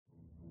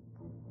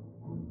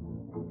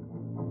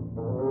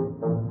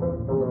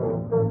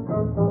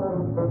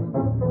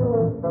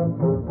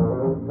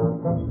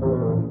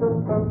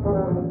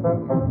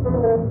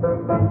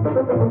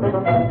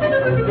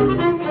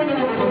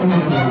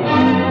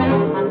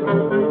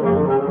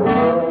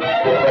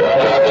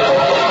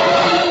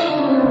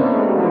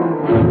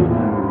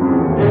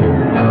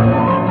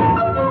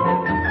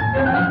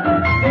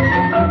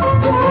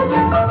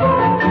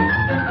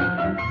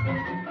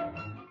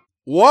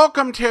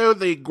Welcome to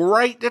the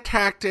Great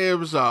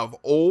Detectives of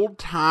Old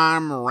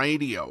Time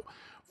Radio.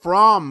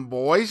 From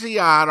Boise,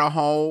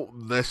 Idaho,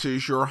 this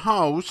is your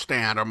host,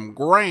 Adam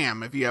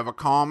Graham. If you have a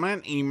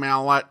comment,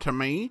 email it to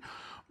me,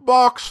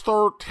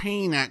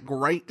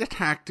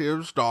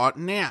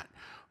 box13@greatdetectives.net.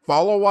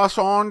 Follow us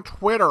on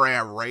Twitter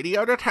at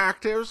Radio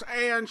Detectives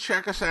and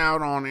check us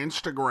out on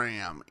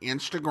Instagram,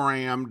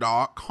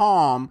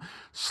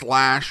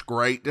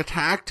 instagram.com/Great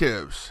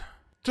Detectives.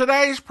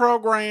 Today's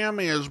program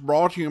is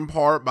brought to you in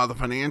part by the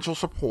financial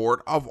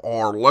support of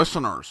our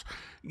listeners.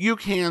 You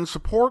can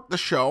support the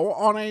show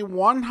on a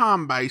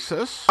one-time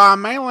basis by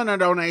mailing a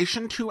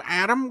donation to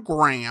Adam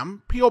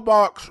Graham, P.O.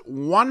 Box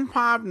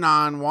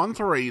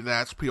 15913,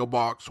 that's P.O.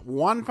 Box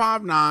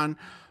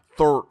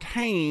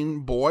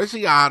 15913,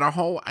 Boise,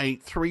 Idaho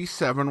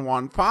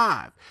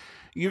 83715.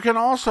 You can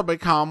also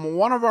become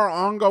one of our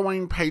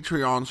ongoing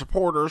Patreon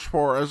supporters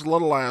for as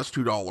little as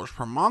 $2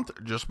 per month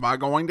just by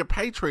going to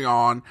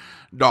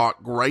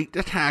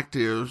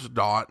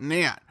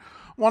patreon.greatdetectives.net.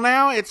 Well,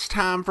 now it's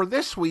time for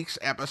this week's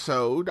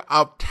episode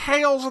of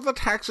Tales of the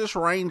Texas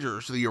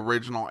Rangers. The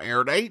original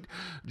air date,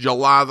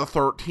 July the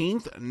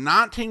 13th,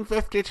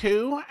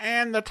 1952,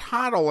 and the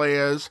title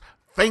is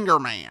Finger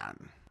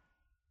Man.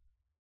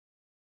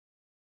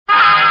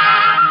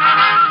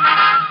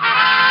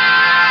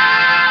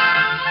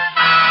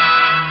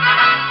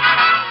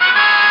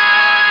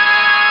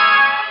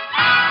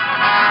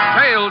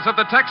 Tales of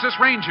the Texas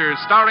Rangers,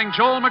 starring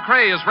Joel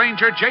McCrea as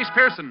Ranger Jace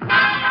Pearson.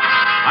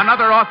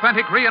 Another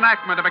authentic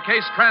reenactment of a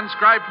case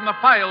transcribed from the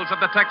files of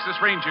the Texas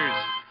Rangers.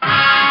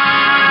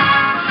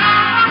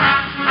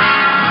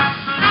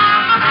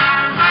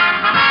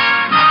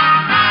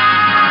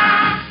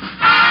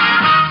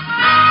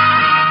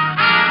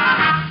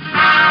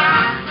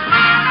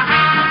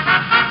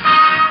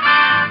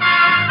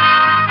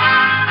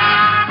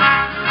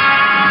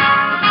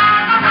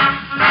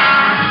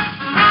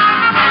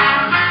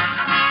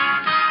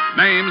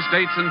 Names,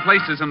 dates, and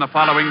places in the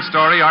following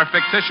story are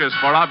fictitious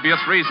for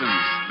obvious reasons.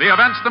 The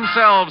events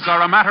themselves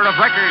are a matter of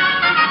record.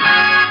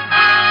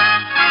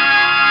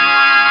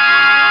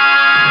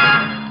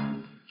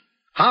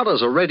 How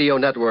does a radio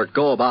network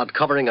go about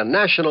covering a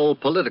national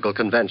political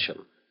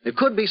convention? It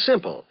could be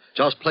simple.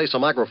 Just place a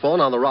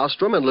microphone on the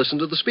rostrum and listen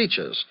to the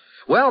speeches.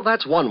 Well,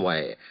 that's one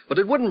way, but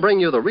it wouldn't bring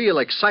you the real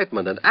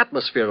excitement and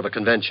atmosphere of a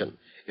convention.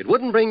 It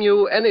wouldn't bring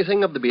you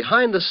anything of the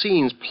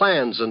behind-the-scenes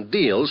plans and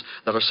deals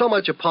that are so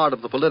much a part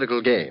of the political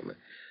game.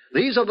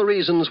 These are the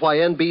reasons why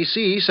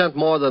NBC sent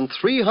more than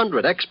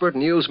 300 expert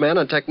newsmen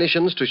and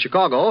technicians to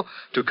Chicago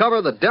to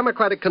cover the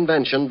Democratic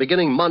Convention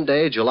beginning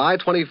Monday, July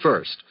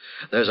 21st.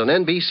 There's an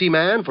NBC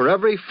man for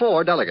every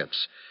 4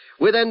 delegates.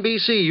 With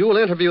NBC, you'll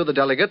interview the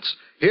delegates,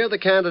 hear the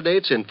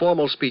candidates'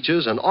 informal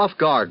speeches and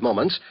off-guard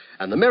moments,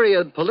 and the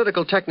myriad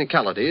political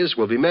technicalities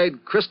will be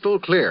made crystal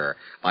clear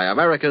by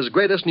America's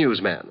greatest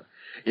newsmen.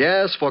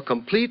 Yes, for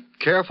complete,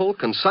 careful,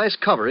 concise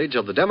coverage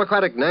of the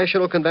Democratic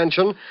National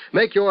Convention,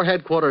 make your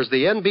headquarters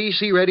the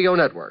NBC Radio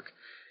Network.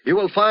 You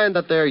will find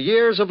that their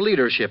years of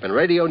leadership in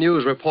radio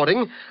news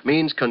reporting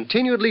means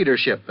continued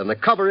leadership in the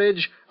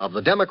coverage of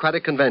the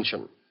Democratic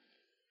Convention.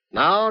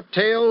 Now,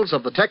 Tales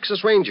of the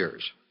Texas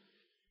Rangers.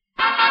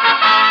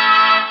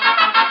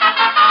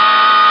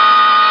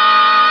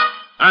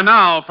 And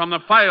now, from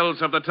the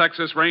files of the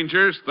Texas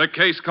Rangers, the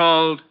case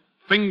called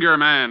Finger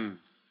Man.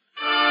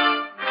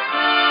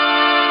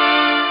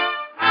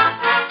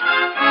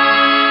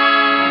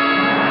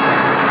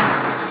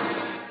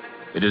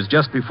 It is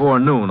just before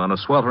noon on a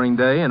sweltering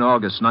day in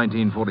August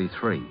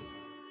 1943. In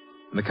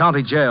the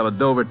county jail at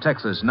Dover,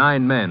 Texas,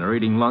 9 men are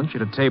eating lunch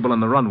at a table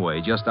on the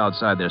runway just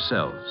outside their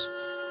cells.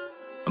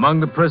 Among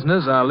the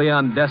prisoners are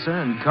Leon Desser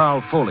and Carl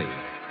Foley,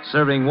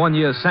 serving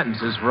 1-year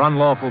sentences for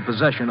unlawful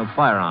possession of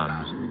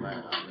firearms.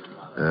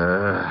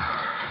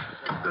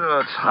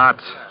 It's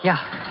hot. Yeah.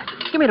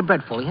 Give me the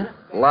bread, Foley, huh?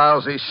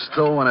 Lousy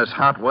stew in this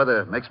hot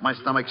weather. Makes my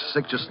stomach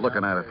sick just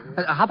looking at it.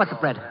 How about the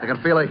bread? I can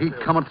feel the heat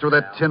coming through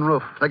that tin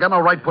roof. They got no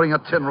right putting a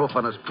tin roof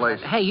on this place.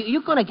 Hey,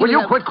 you're gonna give Will me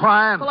you quit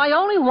crying? Well, I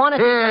only wanted...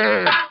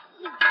 Here.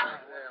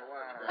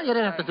 Well, you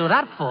didn't have to do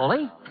that,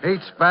 Foley.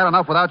 Heat's bad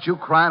enough without you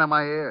crying in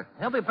my ear.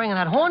 They'll be bringing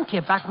that horn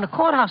kid back from the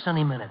courthouse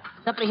any minute.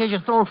 Except he hears you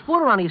throwing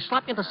food around, he'll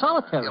slap you into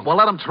solitary. Well,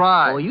 let him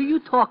try. Oh, you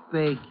talk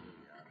big.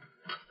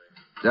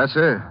 That's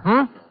it.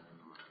 Hmm?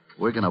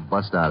 We're gonna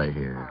bust out of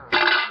here.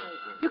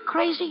 You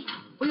crazy?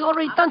 We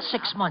already done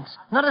 6 months.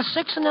 Another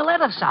 6 and they'll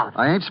let us out.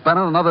 I ain't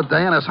spending another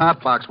day in this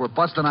hot box. We're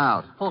busting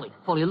out. Foley,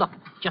 look.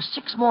 Just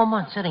 6 more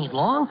months. It ain't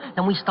long.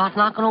 Then we start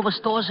knocking over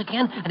stores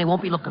again, and they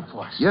won't be looking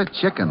for us. You're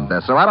chicken,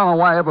 Desser. I don't know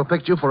why I ever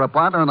picked you for a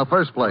partner in the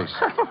first place.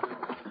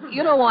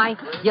 You know why?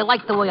 You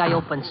like the way I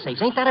open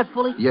safes. Ain't that it,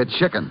 Foley? You're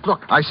chicken.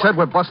 Look. I said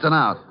we're busting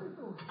out.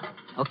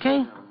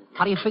 Okay.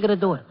 How do you figure to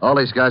do it? All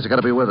these guys have got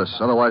to be with us.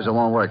 Otherwise, it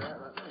won't work.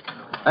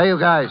 Hey, you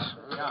guys.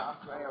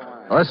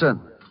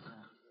 Listen.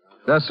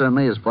 Desser and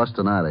me is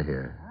busting out of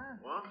here.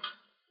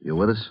 You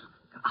with us?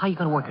 How you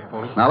going to work it,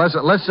 Foley? Now,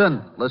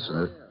 listen.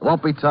 It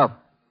won't be tough.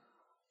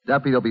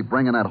 Deputy will be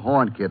bringing that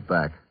horn kid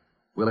back.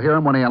 We'll hear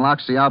him when he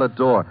unlocks the outer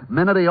door.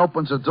 Minute he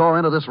opens the door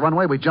into this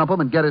runway, we jump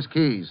him and get his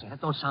keys.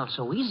 That don't sound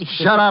so easy.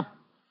 Shut up.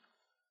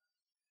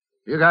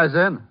 You guys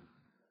in?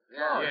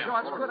 Yeah.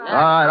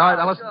 All right.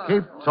 Now let's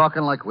keep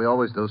talking like we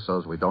always do so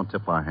as we don't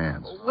tip our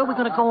hands. Where are we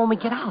going to go when we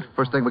get out?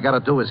 First thing we got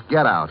to do is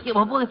get out. Yeah,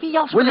 well, if he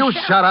yells Will for the you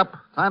sheriff... shut up?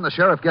 Time the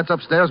sheriff gets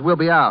upstairs, we'll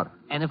be out.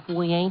 And if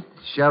we ain't?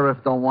 Sheriff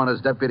don't want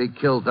his deputy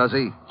killed, does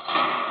he?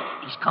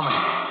 He's coming.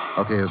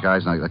 Okay, you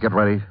guys, now get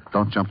ready.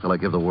 Don't jump till I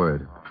give the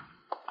word.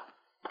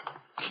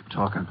 Keep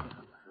talking.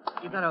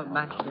 You got a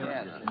match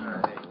there?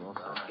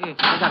 Here,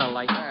 I got a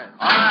light.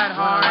 All right,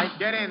 Horace,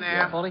 get in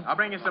there. Yeah, Paulie. I'll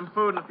bring you some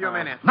food in a few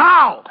minutes.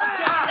 Now!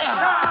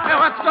 Hey,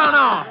 what's going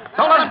on?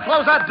 Don't let him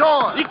close that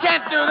door. You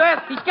can't do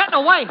this. He's getting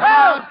away.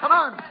 Help! Come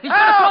on. He's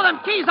going to throw them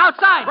keys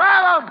outside.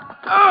 Grab him!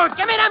 Oh,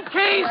 give me them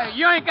keys. Hey,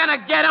 you ain't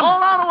gonna get him. Hold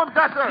on to him,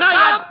 Dexter. No,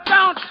 you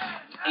don't.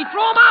 He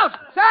threw him out.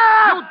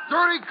 You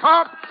dirty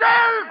cop!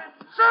 Save!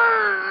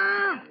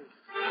 Save!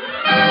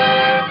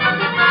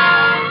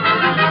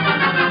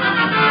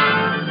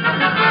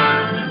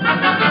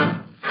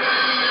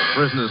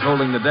 Prisoners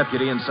holding the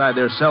deputy inside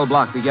their cell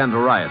block began to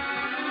riot.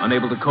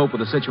 Unable to cope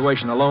with the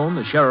situation alone,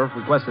 the sheriff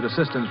requested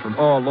assistance from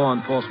all law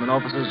enforcement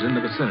officers in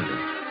the vicinity.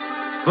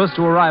 First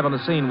to arrive on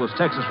the scene was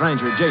Texas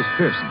Ranger Jace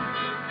Pearson.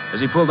 As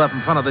he pulled up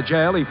in front of the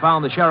jail, he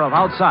found the sheriff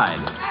outside,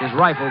 his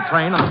rifle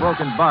trained on the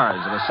broken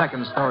bars of a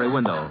second-story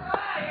window.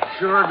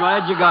 Sure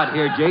glad you got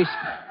here, Jace.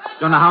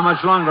 Don't know how much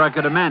longer I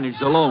could have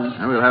managed alone.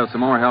 And we'll have some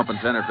more help in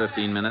 10 or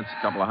 15 minutes.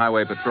 A couple of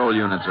highway patrol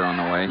units are on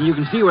the way. You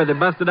can see where they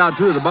busted out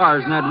two of the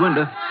bars in that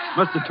window.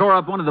 Must have tore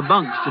up one of the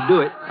bunks to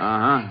do it.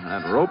 Uh-huh.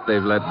 That rope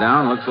they've let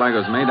down looks like it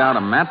was made out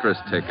of mattress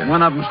ticket.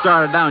 One of them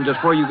started down just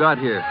before you got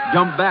here.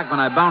 Jumped back when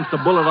I bounced a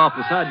bullet off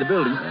the side of the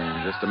building.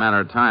 Just a matter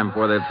of time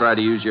before they've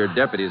tried to use your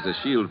deputy as a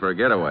shield for a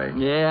getaway.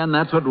 Yeah, and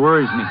that's what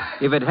worries me.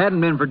 If it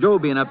hadn't been for Joe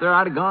being up there,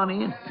 I'd have gone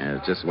in. Yeah,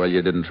 it's just well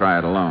you didn't try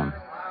it alone.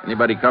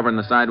 Anybody covering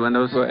the side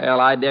windows? Well,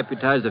 I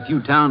deputized a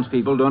few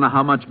townspeople. Don't know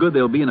how much good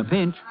they'll be in a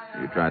pinch.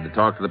 You tried to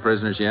talk to the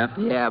prisoners yet?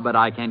 Yeah, but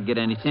I can't get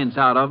any sense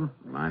out of them.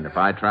 Mind if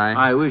I try?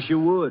 I wish you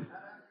would.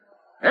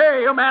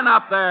 Hey, you men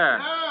up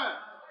there.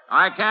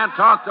 I can't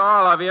talk to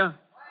all of you.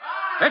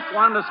 Pick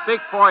one to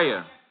speak for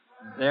you.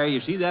 There,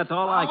 you see, that's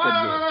all I could get.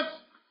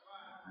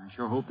 I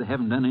sure hope they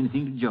haven't done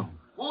anything to Joe.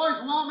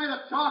 Boys want me to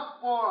talk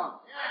for him.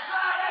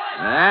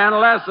 And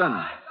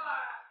listen.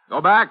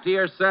 Go back to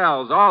your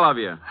cells, all of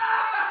you.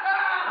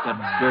 The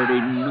dirty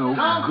no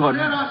Don't good.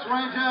 forget us,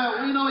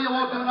 Ranger. We know you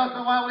won't do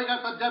nothing while we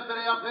got the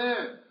deputy up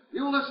here.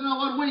 You listen to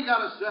what we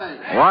got to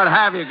say. What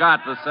have you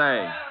got to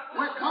say?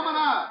 We're coming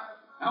out,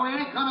 and we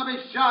ain't going to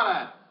be shot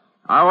at.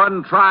 I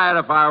wouldn't try it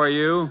if I were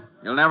you.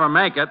 You'll never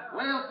make it.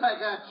 We'll take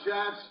that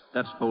chance.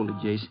 That's Foley,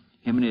 Jace.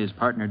 Him and his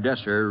partner,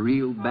 Dester, are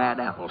real bad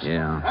apples.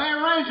 Yeah. Hey,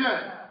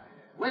 Ranger,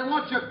 we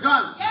want your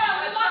guns.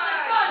 Yeah, we want the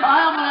guns. Tie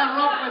them to that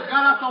rope we've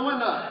got out the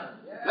window.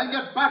 Then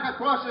get back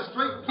across the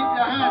street and keep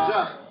your hands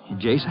up.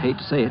 Jace, I hate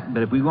to say it,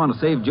 but if we want to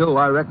save Joe,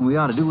 I reckon we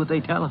ought to do what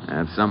they tell us.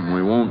 That's something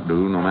we won't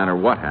do no matter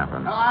what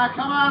happens. All right,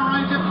 come on,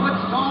 Ranger. Quit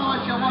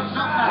stalling unless you want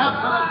something to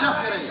happen to the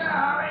deputy.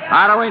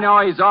 How do we know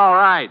he's all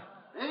right?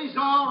 He's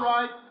all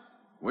right.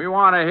 We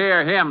want to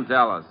hear him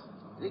tell us.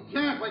 He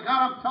can't. We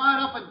got him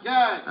tied up and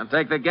gagged. And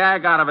take the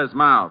gag out of his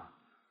mouth.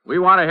 We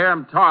want to hear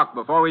him talk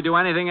before we do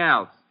anything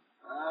else.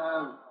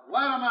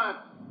 Wait a minute.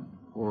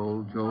 Poor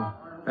old Joe.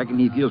 Reckon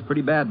he feels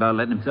pretty bad about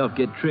letting himself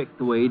get tricked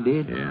the way he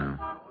did. Yeah.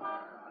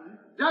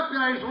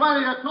 Deputy's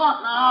ready to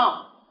talk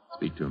now.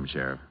 Speak to him,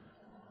 Sheriff.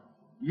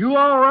 You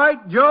all right,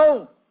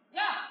 Joe?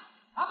 Yeah.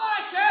 How about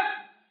it, Sheriff?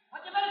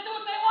 What you better do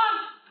what they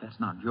want? That's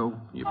not Joe.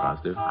 You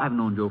positive? I've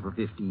known Joe for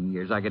 15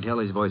 years. I could tell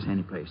his voice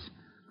any place.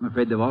 I'm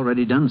afraid they've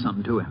already done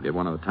something to him. Get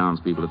one of the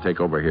townspeople to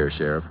take over here,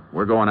 Sheriff.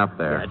 We're going up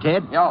there.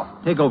 Ted? Yo.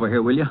 Take over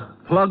here, will you?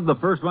 Plug the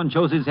first one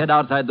shows his head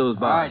outside those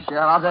bars. All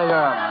right, Sheriff, I'll take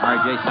care of him. All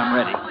right, Jace, I'm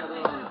ready.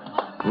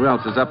 Who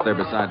else is up there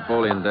beside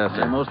Foley and Dester?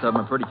 Yeah, most of them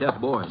are pretty tough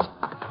boys.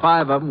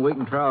 5 of them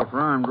waiting trial for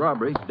armed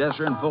robbery.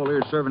 Dester and Foley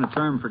are serving a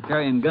term for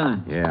carrying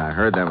guns. Yeah, I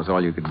heard that was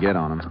all you could get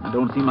on them. It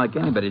don't seem like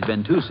anybody's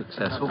been too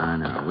successful. I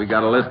know. We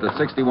got a list of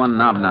 61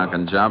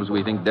 knob-knocking jobs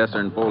we think Dester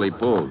and Foley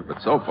pulled. But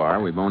so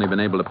far, we've only been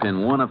able to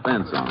pin one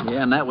offense on them.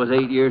 Yeah, and that was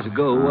 8 years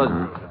ago,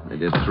 wasn't it? They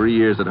did 3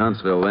 years at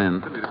Huntsville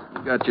then.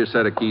 You got your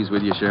set of keys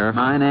with you, Sheriff?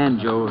 Mine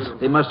and Joe's.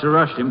 They must have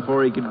rushed him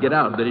before he could get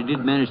out, but he did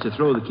manage to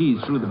throw the keys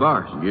through the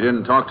bars. You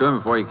didn't talk to him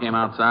before you came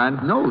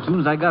outside? No, as soon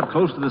as I got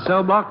close to the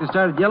cell block, they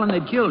started yelling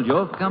they'd kill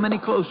Joe if he come any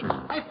closer.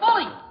 Hey,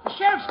 Foley, the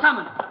sheriff's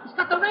coming. He's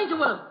got the ranger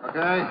with him.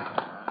 Okay.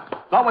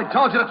 Thought we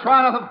told you to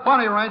try nothing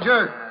funny,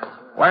 Ranger.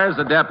 Where's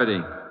the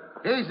deputy?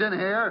 He's in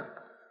here.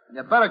 And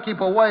you better keep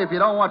away if you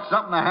don't want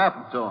something to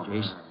happen to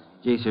him.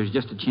 Jace, there's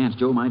just a chance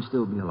Joe might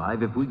still be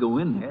alive. If we go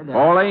in there,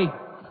 Foley,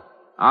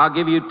 I'll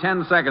give you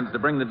 10 seconds to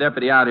bring the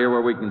deputy out here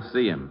where we can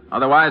see him.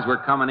 Otherwise,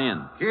 we're coming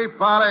in.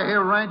 Keep out of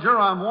here, Ranger.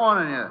 I'm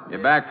warning you.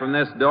 Get back from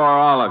this door,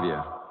 all of you.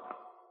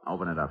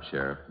 Open it up,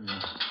 Sheriff.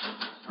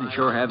 They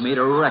sure have made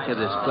a wreck of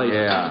this place.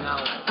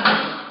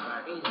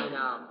 Yeah. Easy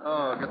now.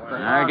 Oh, get the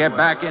Now get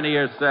back into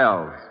your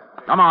cells.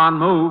 Come on,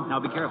 move. Now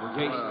be careful,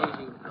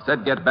 Jace. I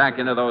said get back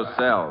into those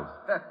cells.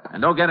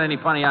 And don't get any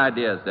funny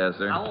ideas,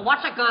 Desser.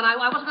 What's a gun? I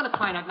wasn't going to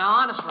try that. Now,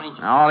 honest,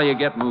 Ranger. Now, all of you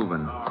get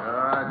moving.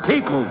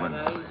 Keep moving.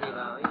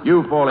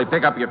 You, Foley,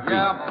 pick up your feet.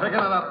 Yeah, picking it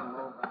up.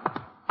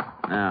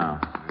 Now,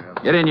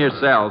 get in your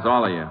cells,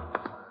 all of you.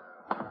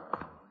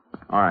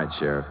 All right,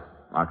 Sheriff.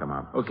 Lock them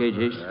up. Okay,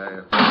 Jace.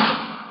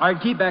 All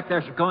right, keep back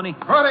there, Ciccone.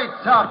 Pretty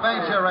tough,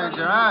 ain't you,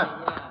 Ranger,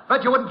 huh?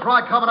 Bet you wouldn't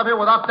try coming up here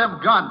without them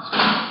guns.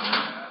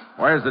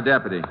 Where's the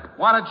deputy?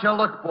 Why don't you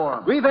look for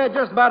him? We've had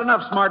just about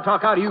enough smart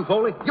talk out of you,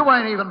 Foley. You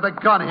ain't even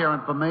begun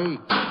hearing from me.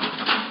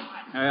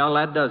 Well,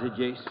 that does it,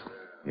 Jace.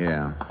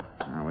 Yeah.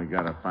 Now, we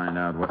gotta find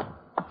out what...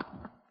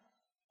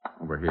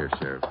 Over here,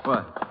 Sheriff.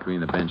 What?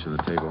 Between the bench and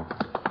the table.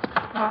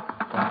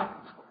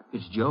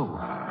 It's Joe.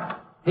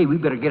 Hey, we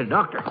better get a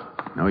doctor.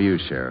 No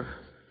use, Sheriff.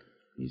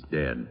 He's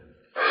dead.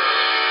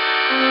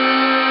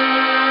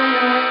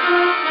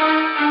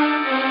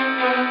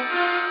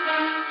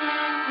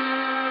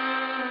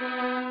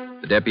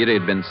 The deputy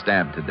had been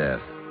stabbed to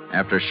death.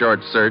 After a short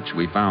search,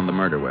 we found the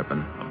murder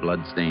weapon, a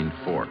blood-stained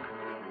fork.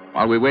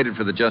 While we waited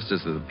for the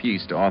justice of the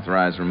peace to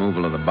authorize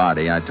removal of the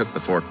body, I took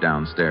the fork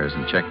downstairs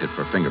and checked it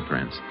for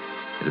fingerprints.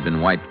 It had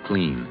been wiped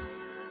clean.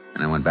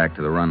 And I went back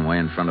to the runway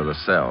in front of the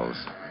cells.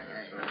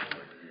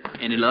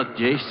 Any luck,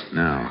 Jace?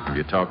 No. Have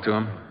you talked to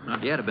him?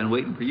 Not yet. I've been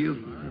waiting for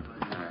you.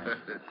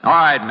 All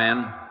right,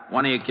 men.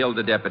 One of you killed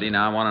the deputy.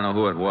 Now I want to know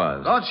who it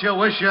was. Don't you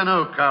wish you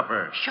knew,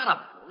 Copper? Shut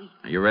up, Foley.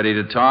 Are you ready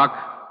to talk?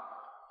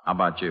 How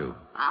about you?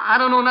 I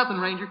don't know nothing,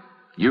 Ranger.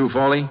 You,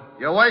 Foley?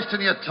 You're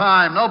wasting your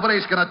time.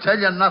 Nobody's going to tell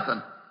you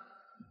nothing.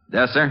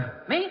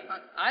 Desser? Me?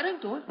 I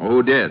didn't do it. Well,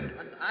 who did?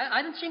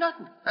 I didn't see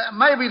nothing.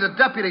 Maybe the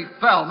deputy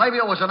fell. Maybe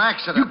it was an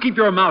accident. You keep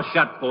your mouth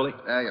shut, Foley.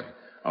 There you...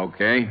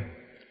 Okay.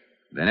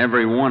 Then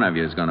every one of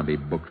you is going to be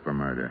booked for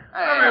murder.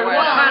 Hey, what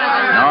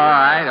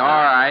kind of...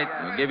 All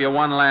right. We'll give you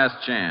one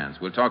last chance.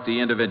 We'll talk to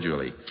you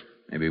individually.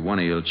 Maybe one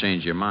of you will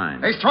change your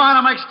mind. He's trying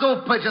to make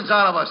stool pigeons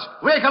out of us.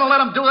 We ain't going to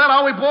let him do that,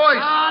 are we, boys?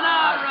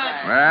 No,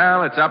 Ranger.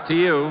 Well, it's up to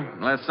you.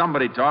 Unless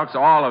somebody talks,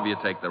 all of you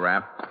take the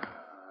rap.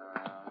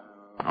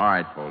 All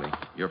right, Foley.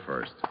 You're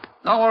first.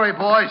 Don't worry,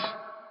 boys.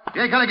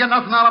 You ain't going to get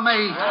nothing out of me.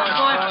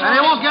 And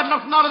you won't get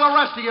nothing out of the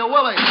rest of you,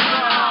 will he?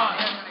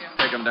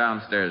 Take him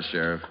downstairs,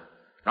 Sheriff.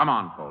 Come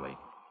on, Foley.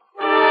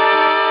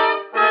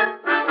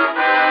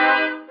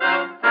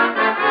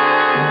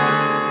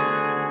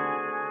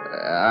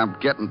 I'm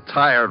getting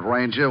tired,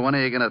 Ranger. When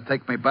are you going to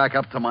take me back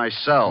up to my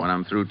cell? When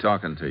I'm through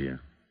talking to you.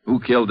 Who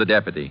killed the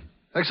deputy?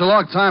 Takes a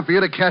long time for you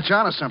to catch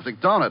on to something,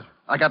 don't it?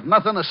 I got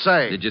nothing to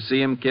say. Did you see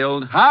him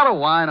killed? How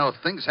do I know?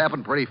 Things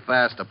happen pretty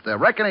fast up there.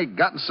 Reckon he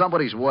got in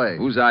somebody's way.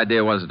 Whose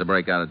idea was it to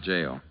break out of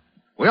jail?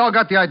 We all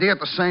got the idea at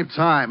the same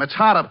time. It's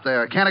hot up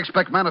there. Can't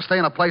expect men to stay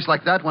in a place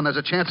like that when there's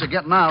a chance of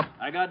getting out.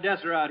 I got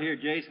Desser out here,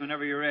 Jace,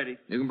 whenever you're ready.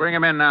 You can bring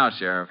him in now,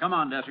 Sheriff. Come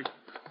on, Desser.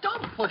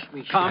 Don't push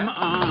me, Come Sheriff.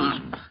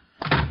 on.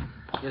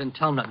 You didn't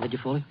tell him nothing, did you,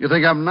 Foley? You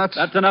think I'm nuts?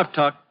 That's enough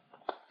talk.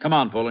 Come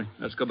on, Foley.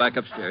 Let's go back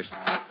upstairs.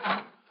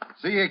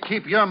 See, you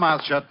keep your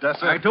mouth shut,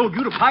 Desser. I told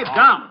you to pipe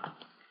down.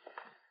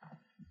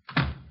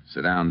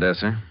 Sit down,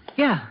 Desser.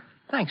 Yeah,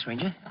 thanks,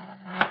 Ranger.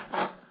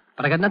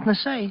 But I got nothing to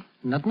say.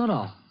 Nothing at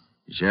all.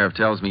 The sheriff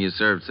tells me you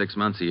served 6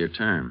 months of your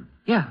term.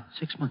 Yeah,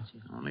 6 months.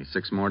 Yeah. Only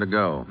 6 more to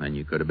go, then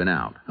you could have been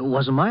out. It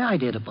wasn't my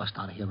idea to bust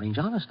out of here,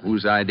 Ranger, honestly.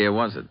 Whose idea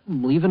was it?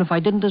 Well, even if I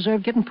didn't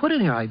deserve getting put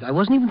in here, I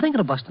wasn't even thinking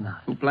of busting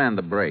out. Who planned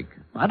the break?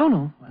 I don't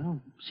know.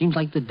 Seems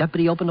like the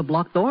deputy opened the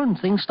block door and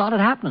things started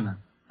happening.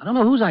 I don't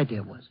know whose idea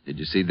it was. Did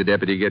you see the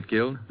deputy get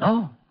killed?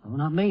 No,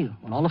 not me.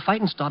 When all the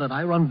fighting started,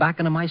 I run back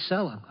into my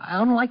cell. I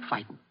don't like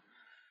fighting.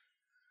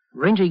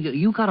 Ranger,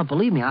 you gotta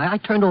believe me. I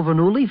turned over a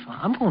new leaf.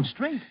 I'm going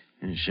straight.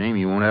 It's a shame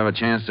you won't have a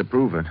chance to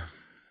prove it.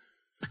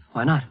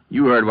 Why not?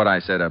 You heard what I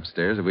said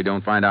upstairs. If we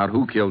don't find out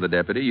who killed the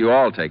deputy, you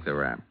all take the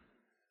rap.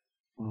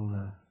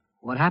 Well,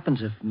 what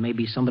happens if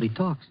maybe somebody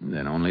talks?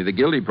 Then only the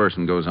guilty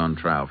person goes on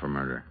trial for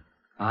murder.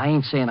 I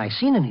ain't saying I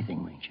seen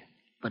anything, Ranger.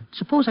 But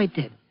suppose I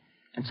did.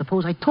 And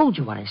suppose I told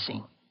you what I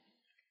seen.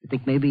 You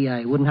think maybe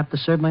I wouldn't have to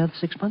serve my other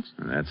 6 months?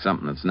 That's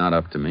something that's not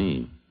up to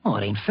me. Oh,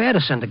 it ain't fair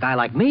to send a guy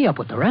like me up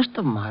with the rest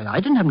of them. I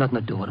didn't have nothing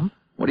to do with them.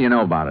 What do you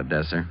know about it,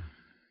 Desser?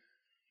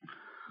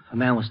 If a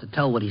man was to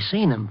tell what he's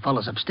seen, them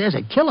fellas upstairs,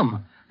 they'd kill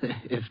him.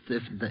 If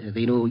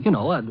they knew,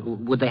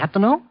 would they have to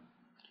know?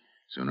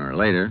 Sooner or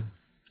later,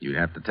 you'd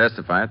have to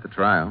testify at the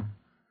trial.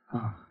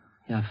 Oh,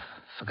 yeah,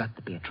 I forgot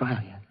to be a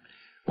trial yet.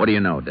 What do you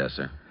know,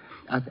 Desser?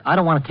 I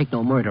don't want to take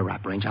no murder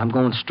rap, Ranger. I'm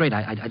going straight.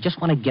 I just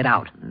want to get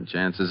out. And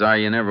chances are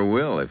you never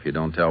will if you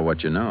don't tell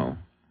what you know.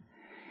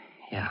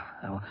 Yeah.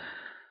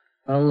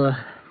 Well,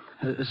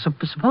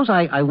 suppose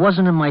I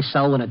wasn't in my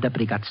cell when a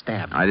deputy got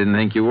stabbed. I didn't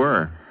think you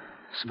were.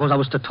 Suppose I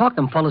was to talk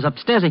them fellas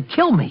upstairs, they'd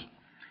kill me.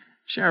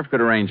 Sheriff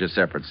could arrange a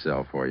separate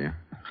cell for you.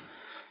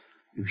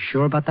 You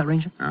sure about that,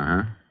 Ranger?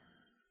 Uh-huh.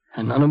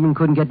 And none of them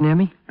couldn't get near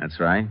me? That's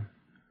right.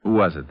 Who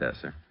was it,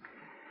 Desser?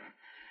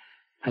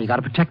 You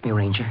gotta protect me,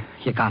 Ranger.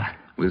 You gotta.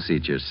 We'll see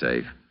that you're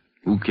safe.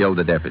 Who killed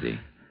the deputy?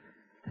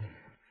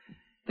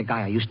 The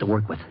guy I used to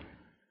work with.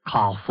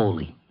 Carl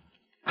Foley.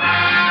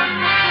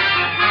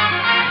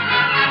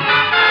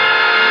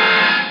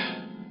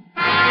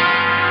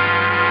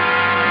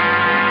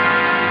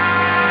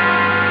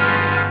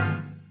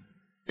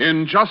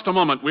 In just a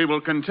moment, we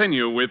will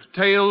continue with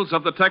Tales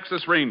of the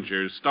Texas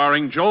Rangers,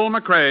 starring Joel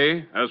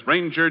McCrea as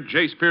Ranger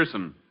Jace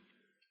Pearson.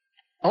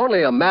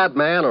 Only a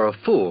madman or a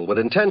fool would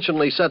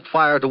intentionally set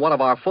fire to one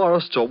of our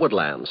forests or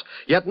woodlands.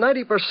 Yet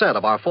 90%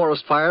 of our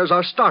forest fires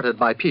are started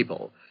by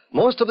people.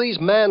 Most of these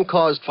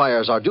man-caused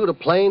fires are due to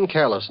plain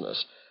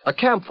carelessness. A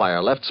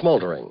campfire left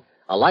smoldering,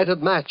 a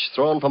lighted match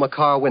thrown from a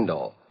car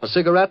window, a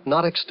cigarette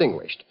not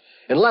extinguished.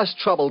 In less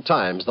troubled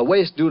times, the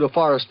waste due to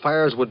forest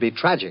fires would be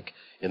tragic.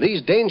 In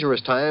these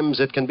dangerous times,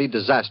 it can be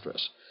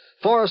disastrous.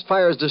 Forest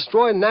fires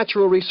destroy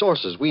natural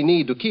resources we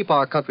need to keep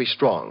our country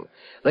strong.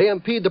 They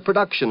impede the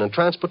production and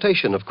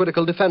transportation of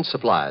critical defense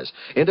supplies,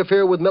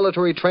 interfere with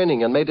military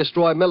training, and may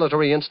destroy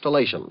military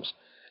installations.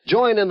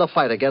 Join in the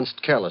fight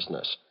against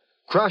carelessness.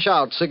 Crush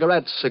out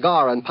cigarettes,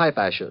 cigar, and pipe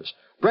ashes.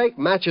 Break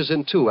matches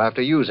in two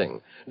after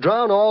using.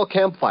 Drown all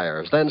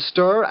campfires, then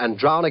stir and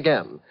drown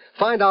again.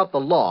 Find out the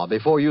law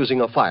before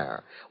using a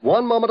fire.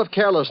 One moment of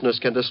carelessness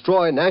can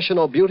destroy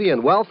national beauty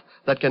and wealth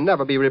that can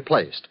never be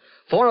replaced.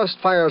 Forest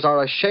fires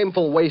are a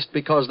shameful waste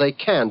because they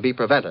can be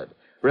prevented.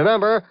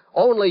 Remember,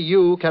 only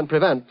you can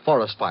prevent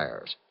forest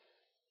fires.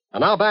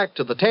 And now back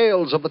to the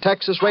Tales of the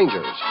Texas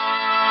Rangers.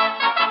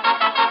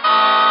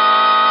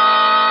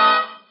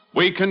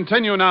 We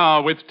continue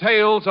now with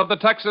Tales of the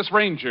Texas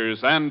Rangers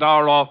and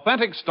our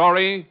authentic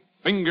story,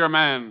 Finger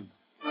Man.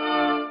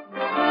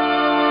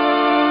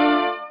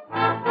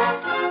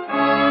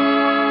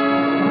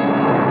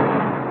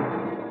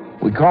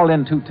 We called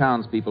in 2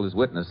 townspeople as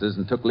witnesses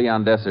and took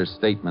Leon Desser's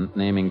statement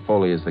naming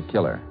Foley as the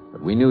killer.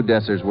 But we knew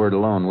Desser's word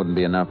alone wouldn't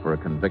be enough for a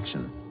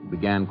conviction. We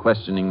began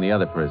questioning the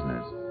other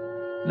prisoners.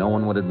 No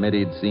one would admit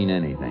he'd seen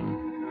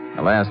anything.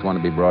 The last one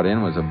to be brought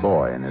in was a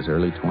boy in his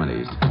early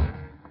 20s.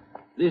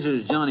 This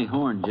is Johnny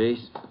Horn,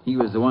 Jace. He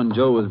was the one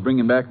Joe was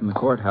bringing back from the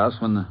courthouse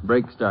when the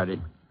break started.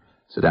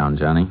 Sit down,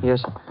 Johnny.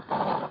 Yes,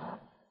 sir.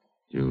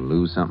 Did you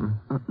lose something?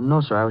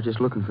 No, sir. I was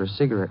just looking for a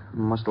cigarette. I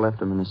must have left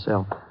them in the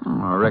cell.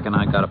 Oh, I reckon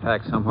I got a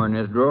pack somewhere in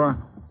this drawer.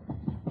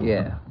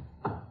 Yeah.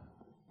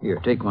 Here,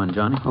 take one,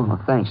 Johnny. Oh, no,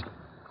 thanks.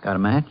 Got a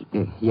match?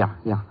 Yeah.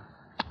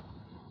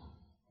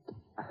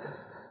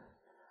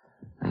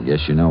 I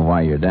guess you know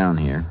why you're down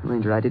here.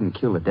 Ranger, I didn't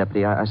kill the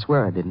deputy. I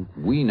swear I didn't.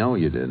 We know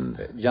you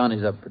didn't.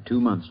 Johnny's up for 2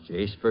 months,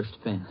 Jace. First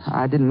offense.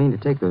 I didn't mean to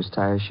take those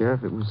tires,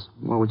 Sheriff. It was,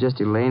 with just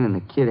Elaine and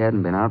the kid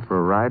hadn't been out for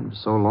a ride for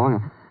so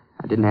long.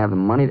 I didn't have the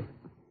money to...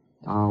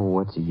 Oh,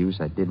 what's the use?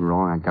 I did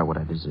wrong. I got what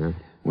I deserved.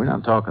 We're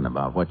not talking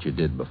about what you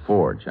did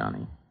before,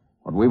 Johnny.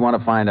 What we want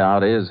to find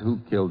out is who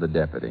killed the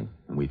deputy,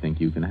 and we think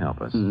you can help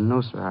us.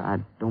 No, sir. I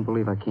don't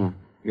believe I can.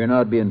 You're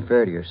not being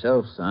fair to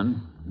yourself,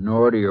 son,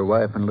 nor to your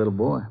wife and little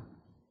boy.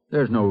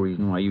 There's no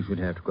reason why you should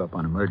have to go up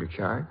on a murder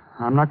charge.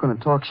 I'm not going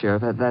to talk,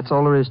 Sheriff. That's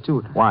all there is to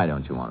it. Why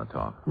don't you want to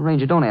talk?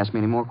 Ranger, don't ask me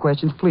any more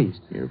questions, please.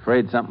 You're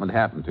afraid something would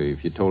happen to you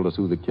if you told us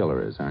who the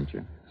killer is, aren't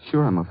you?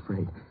 Sure, I'm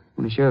afraid.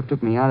 When the sheriff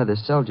took me out of the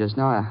cell just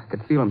now, I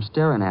could feel them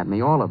staring at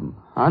me, all of them.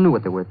 I knew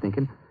what they were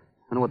thinking.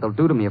 I know what they'll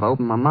do to me if I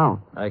open my mouth.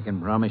 I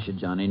can promise you,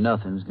 Johnny,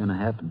 nothing's going to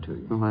happen to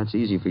you. Well, that's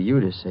easy for you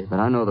to say, but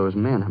I know those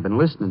men. I've been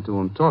listening to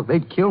them talk.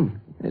 They'd kill me.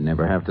 They'd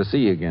never have to see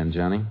you again,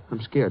 Johnny.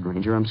 I'm scared,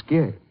 Ranger. I'm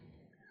scared.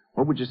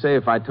 What would you say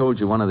if I told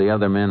you one of the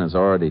other men has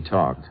already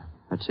talked?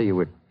 I'd say you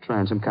were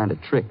trying some kind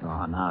of trick.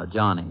 Oh, now,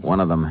 Johnny. One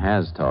of them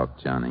has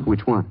talked, Johnny.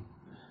 Which one?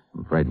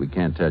 I'm afraid we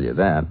can't tell you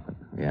that, but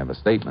we have a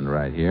statement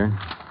right here.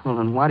 Well,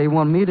 then why do you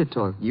want me to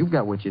talk? You've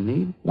got what you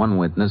need. One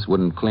witness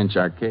wouldn't clinch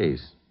our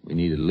case. We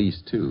need at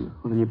least 2.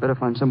 Well, then you better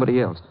find somebody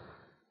else.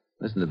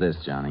 Listen to this,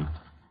 Johnny.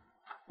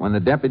 When the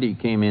deputy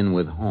came in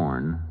with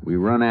Horn, we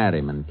run at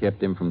him and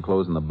kept him from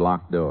closing the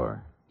block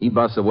door. He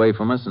busts away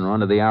from us and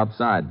run to the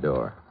outside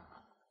door.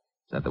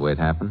 Is that the way it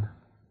happened?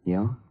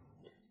 Yeah.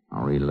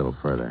 I'll read a little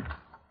further.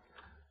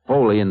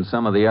 Foley and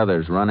some of the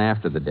others run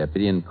after the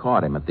deputy and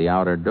caught him at the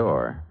outer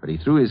door. But he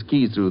threw his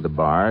keys through the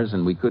bars,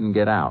 and we couldn't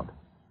get out.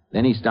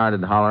 Then he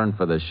started hollering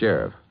for the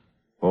sheriff.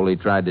 Foley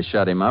tried to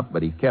shut him up,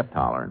 but he kept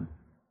hollering.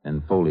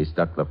 Then Foley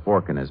stuck the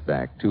fork in his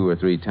back 2 or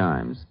 3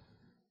 times.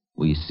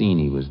 We seen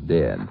he was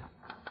dead.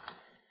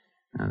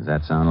 Now, does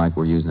that sound like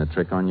we're using a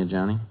trick on you,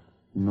 Johnny?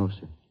 No,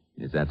 sir.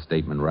 Is that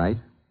statement right?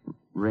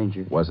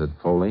 Ranger. Was it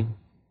Foley?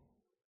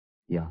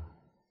 Yeah.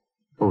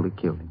 Foley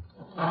killed him.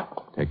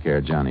 Take care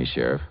of Johnny,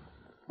 Sheriff.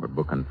 We're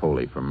booking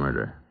Foley for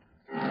murder.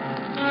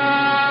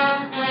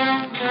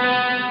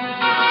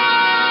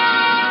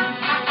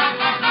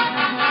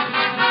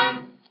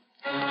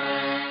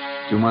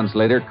 2 months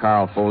later,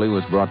 Carl Foley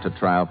was brought to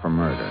trial for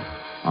murder.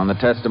 On the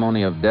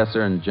testimony of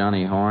Desser and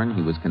Johnny Horn,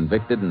 he was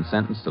convicted and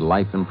sentenced to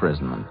life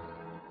imprisonment.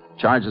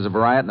 Charges of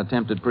riot and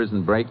attempted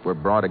prison break were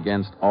brought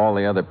against all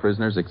the other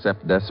prisoners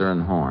except Desser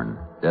and Horn.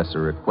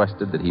 Desser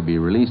requested that he be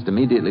released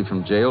immediately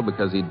from jail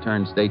because he'd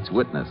turned state's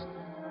witness.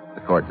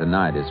 The court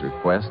denied his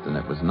request, and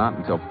it was not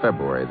until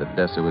February that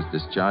Desser was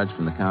discharged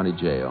from the county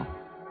jail.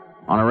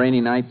 On a rainy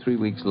night 3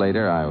 weeks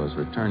later, I was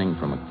returning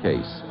from a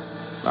case.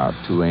 About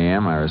 2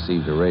 a.m., I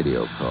received a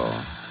radio call.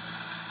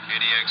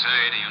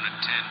 KTXA to Unit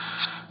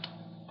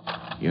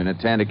 10. Unit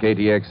 10 to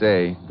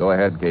KTXA. Go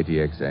ahead,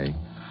 KTXA.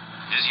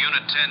 Is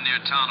Unit 10 near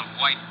town of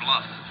White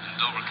Bluff in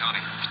Dover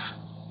County?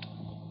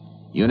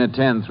 Unit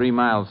 10, 3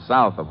 miles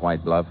south of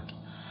White Bluff.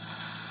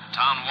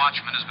 Town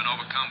watchman has been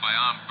overcome by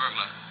armed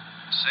burglar.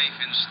 Safe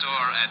in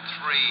store at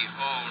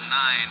 309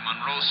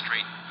 Monroe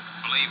Street.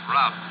 Believe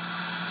robbed.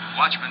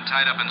 Watchman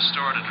tied up in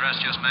store at address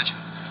just mentioned.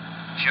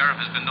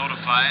 Sheriff has been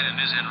notified and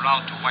is en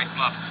route to White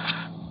Bluff.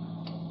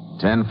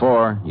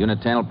 10-4.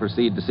 Unit 10 will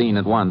proceed to scene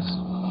at once.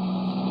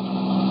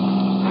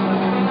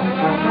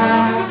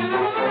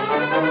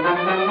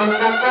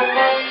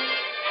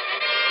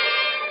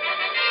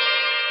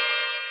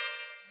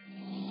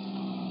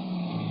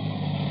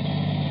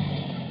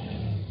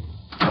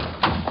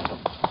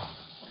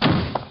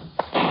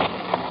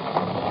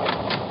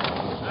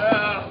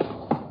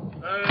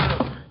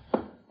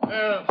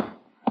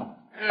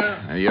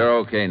 You're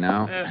okay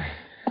now.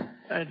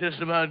 I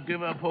just about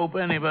give up hope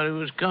anybody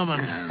was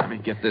coming. Let me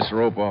get this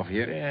rope off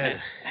here. Yeah.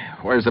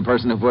 Where's the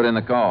person who put in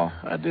the call?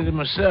 I did it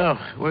myself.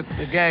 Worked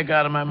the gag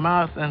out of my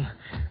mouth, then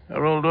I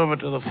rolled over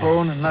to the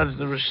phone and nudged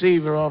the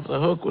receiver off the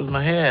hook with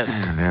my head.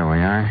 There we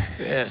are.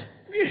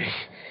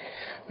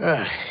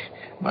 Yeah.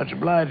 Much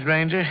obliged,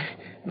 Ranger.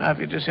 Now, if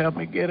you just help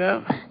me get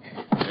up.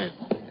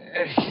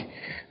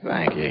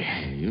 Thank you.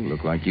 You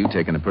look like you've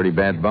taken a pretty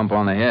bad bump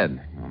on the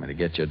head. Want me to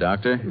get you a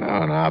doctor? No,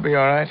 I'll be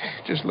all right.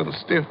 Just a little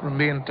stiff from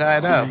being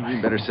tied up.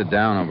 You better sit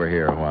down over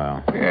here a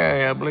while.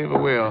 Yeah, I believe I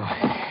will.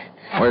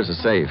 Where's the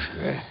safe?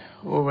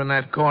 Over in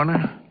that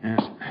corner.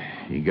 Yes.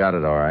 You got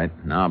it all right.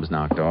 Knob's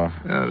knocked off.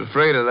 I was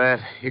afraid of that.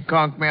 He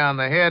conked me on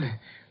the head.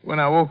 When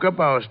I woke up,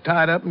 I was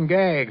tied up and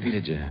gagged.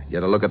 Did you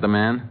get a look at the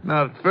man?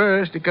 Not at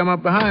first. He come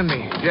up behind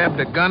me, jabbed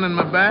a gun in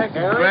my back,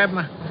 and grabbed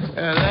my...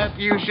 that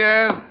you,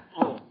 Sheriff?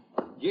 Oh,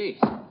 geez.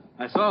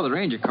 I saw the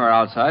ranger car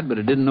outside, but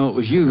I didn't know it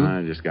was you.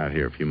 I just got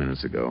here a few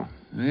minutes ago.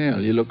 Well,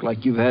 you look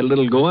like you've had a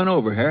little going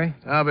over, Harry.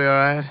 I'll be all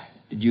right.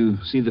 Did you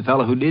see the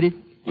fellow who did it?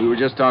 We were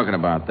just talking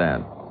about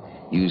that.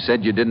 You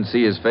said you didn't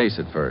see his face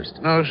at first.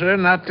 No, sir,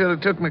 not till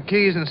he took my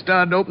keys and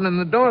started opening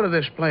the door to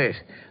this place.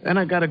 Then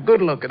I got a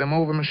good look at him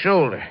over my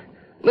shoulder.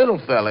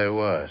 Little fella he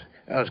was.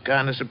 I was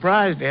kind of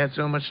surprised he had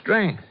so much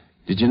strength.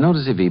 Did you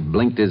notice if he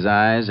blinked his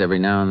eyes every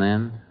now and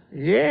then?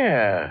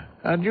 Yeah.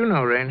 How'd you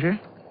know, Ranger?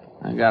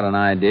 I got an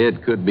idea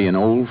it could be an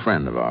old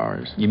friend of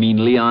ours. You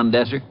mean Leon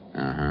Desser?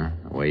 Uh-huh.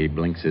 The way he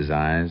blinks his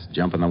eyes,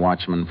 jumping the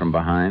watchman from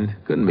behind.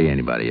 Couldn't be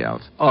anybody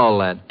else. All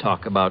that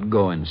talk about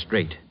going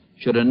straight.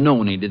 Should have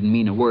known he didn't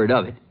mean a word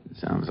of it. It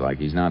sounds like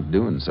he's not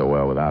doing so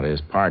well without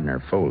his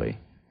partner, Foley.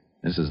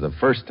 This is the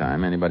first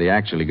time anybody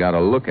actually got a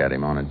look at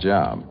him on a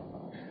job.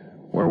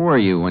 Where were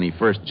you when he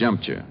first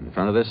jumped you? In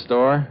front of this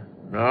store?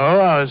 No,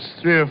 I was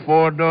 3 or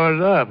 4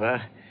 doors up.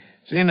 I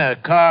seen a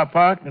car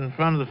parked in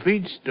front of the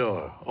feed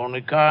store. Only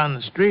car on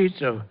the street,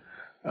 so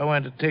I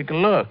went to take a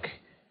look.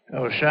 I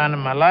was shining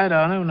my light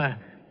on him, and I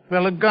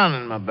felt a gun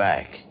in my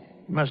back.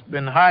 He must have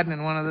been hiding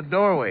in one of the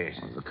doorways.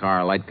 Was the car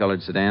a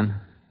light-colored sedan?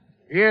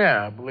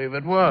 Yeah, I believe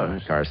it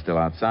was. The car's still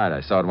outside.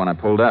 I saw it when I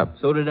pulled up.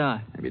 So did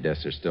I. Maybe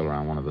Desser's still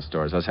around one of the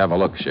stores. Let's have a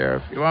look,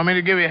 Sheriff. You want me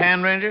to give you a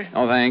hand, Ranger?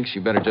 Oh, thanks.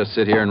 You better just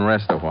sit here and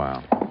rest a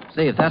while.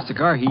 Say, if that's the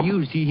car he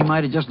used, he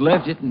might have just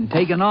left it and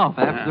taken off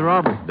after the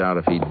robbery. Doubt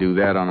if he'd do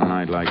that on a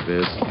night like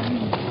this.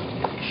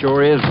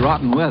 Sure is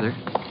rotten weather.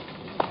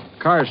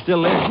 Car's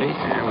still there, Chase.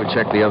 Yeah, we'll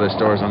check the other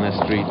stores on this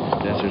street.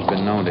 Desser's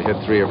been known to hit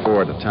 3 or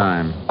 4 at a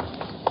time.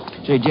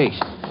 Say, Jace,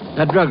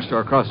 that drugstore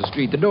across the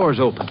street, the door's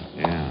open.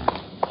 Yeah.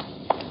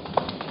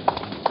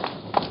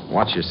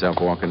 Watch yourself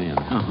walking in.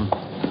 Uh-huh.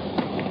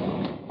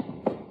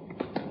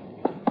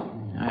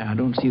 I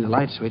don't see the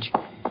light switch.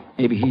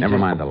 Maybe he... Never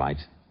mind the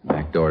lights.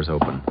 Back door's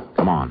open.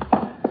 Come on.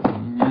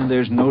 Yeah,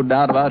 there's no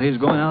doubt about his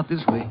going out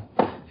this way.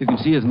 You can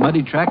see his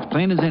muddy tracks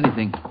plain as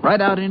anything.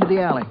 Right out into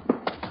the alley.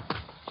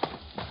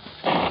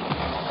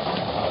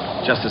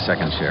 Just a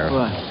second, Sheriff.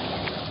 What?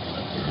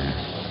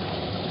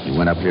 Yeah. He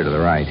went up here to the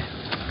right.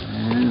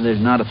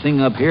 There's not a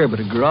thing up here but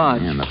a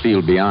garage. And the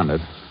field beyond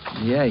it.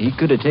 Yeah, he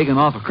could have taken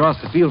off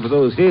across the field for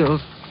those hills.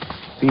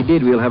 If he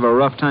did, we'll have a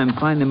rough time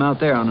finding him out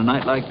there on a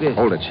night like this.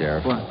 Hold it,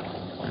 Sheriff. What?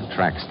 A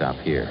track stop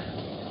here.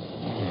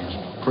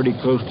 It's pretty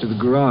close to the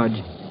garage.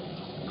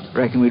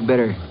 Reckon we'd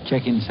better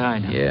check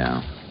inside. Huh?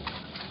 Yeah.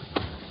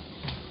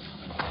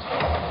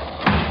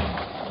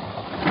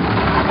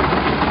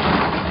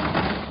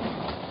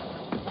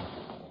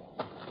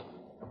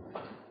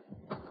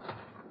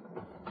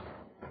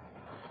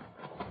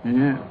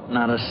 Yeah,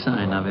 not a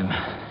sign of him.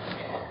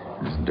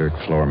 This dirt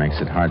floor makes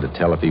it hard to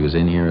tell if he was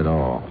in here at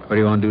all. What do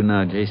you want to do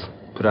now, Jace?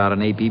 Put out an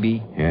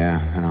APB? Yeah,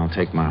 and I'll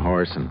take my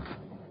horse and...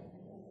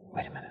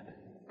 Wait a minute.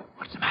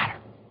 What's the matter?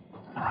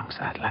 On the wrong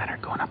side ladder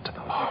going up to the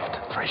loft.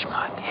 Fresh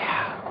mud.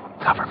 Yeah.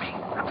 Cover me.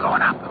 I'm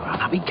going up. Well,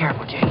 now be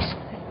careful, Jace.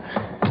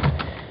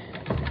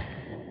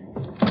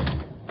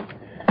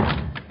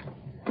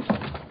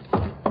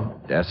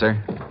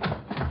 Desser?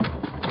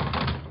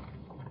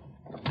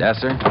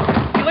 Desser?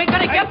 You ain't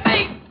gonna get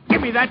me!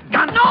 Give me that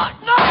gun! No!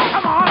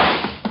 Come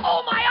on!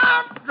 Oh, my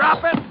arm!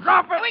 Drop it!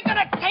 You ain't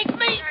gonna take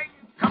me!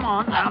 Come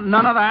on, now,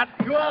 none of that.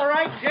 You all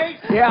right, Jace?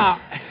 Yeah.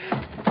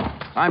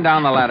 Climb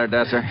down the ladder,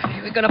 Desser.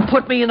 You're gonna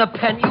put me in a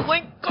pen. You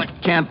ain't good.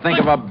 Can't think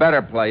of a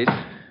better place.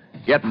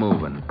 Get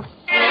moving.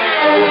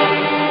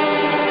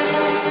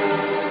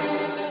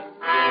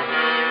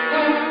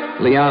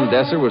 Leon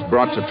Desser was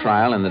brought to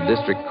trial in the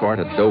district court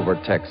at Dover,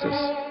 Texas.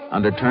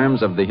 Under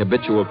terms of the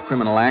Habitual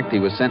Criminal Act, he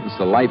was sentenced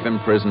to life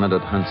imprisonment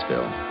at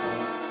Huntsville.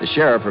 The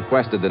sheriff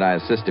requested that I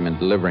assist him in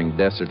delivering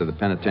Desser to the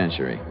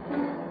penitentiary.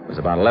 It was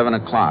about 11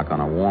 o'clock on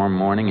a warm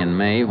morning in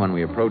May when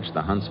we approached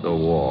the Huntsville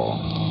wall.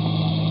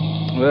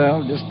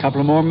 Well, just a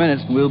couple of more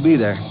minutes and we'll be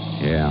there.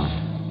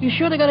 Yeah, You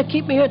sure they're going to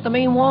keep me here at the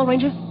main wall,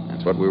 Ranger?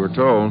 that's what we were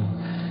told.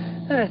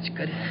 That's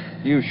good.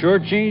 You sure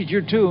changed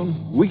your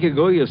tune. A week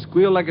ago, you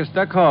squealed like a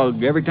stuck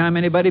hog every time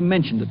anybody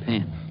mentioned the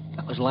pen.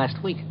 That was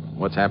last week.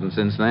 What's happened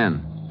since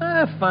then?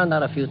 I found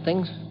out a few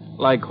things.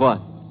 Like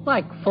what?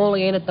 Like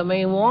Foley ain't at the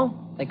main wall.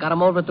 They got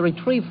him over at the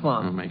retrieve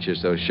farm. What makes you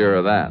so sure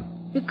of that?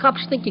 You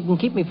cops think you can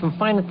keep me from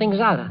finding things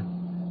out, huh?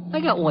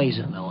 I got ways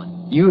of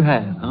knowing. You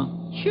have, huh?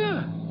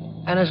 Sure.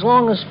 And as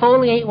long as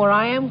Foley ain't where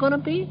I am going to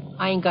be,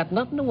 I ain't got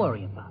nothing to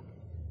worry about.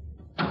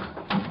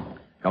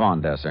 Come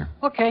on, Desser.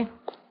 Okay.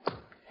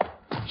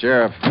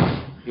 Sheriff,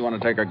 you want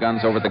to take our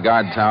guns over at the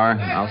guard tower?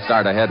 I'll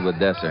start ahead with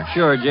Desser.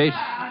 Sure, Jace.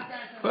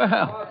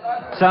 Well,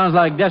 sounds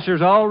like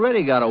Desser's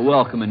already got a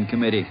welcoming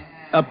committee.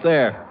 Up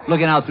there,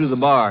 looking out through the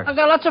bars. I've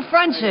got lots of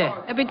friends here.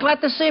 They'd be glad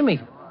to see me.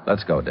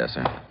 Let's go,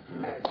 Desser.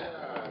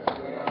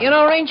 You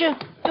know, Ranger,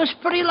 you was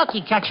pretty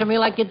lucky catching me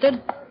like you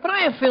did. But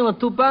I ain't feeling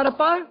too bad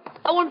about it.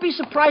 I wouldn't be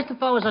surprised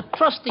if I was a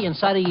trustee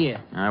inside a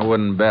year. I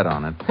wouldn't bet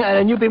on it.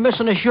 And you'd be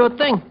missing a sure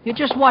thing. You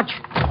just watch.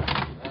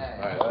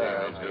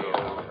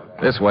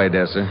 This way,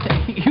 Desser.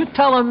 You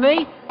telling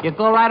me? You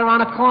go right around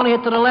the corner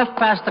here to the left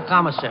past the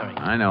commissary.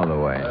 I know the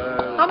way.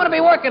 I'm going to be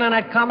working in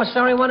that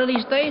commissary one of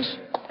these days.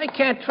 They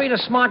can't treat a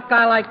smart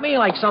guy like me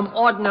like some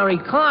ordinary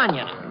con,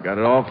 you know. You got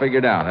it all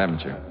figured out,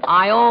 haven't you?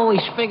 I always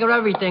figure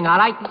everything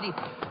out.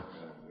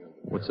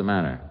 What's the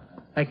matter?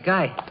 That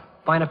guy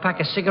buying a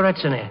pack of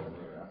cigarettes in there.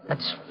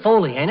 That's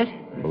Foley, ain't it?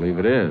 I believe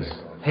it is.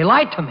 He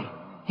lied to me.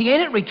 He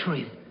ain't at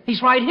retrieve.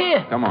 He's right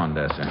here. Come on,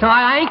 Desser. No,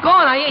 I ain't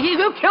going.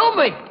 He'll kill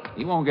me.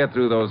 He won't get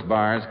through those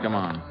bars. Come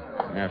on.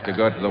 We have to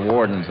go to the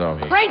warden's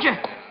office. Ranger,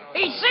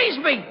 he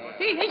sees me.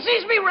 He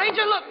sees me,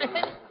 Ranger. Look.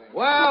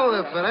 Well,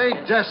 if it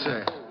ain't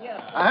Desser.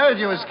 I heard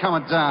you was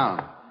coming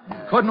down.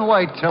 Couldn't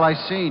wait till I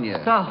seen you.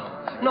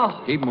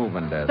 No. Keep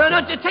moving, Desser.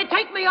 No,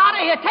 take me out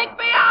of here. Take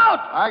me out.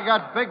 I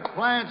got big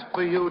plans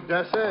for you,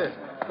 Desser.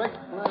 Big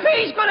plans.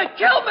 He's going to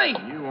kill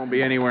me. You won't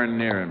be anywhere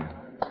near him.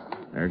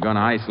 They're going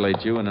to isolate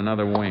you in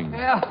another wing.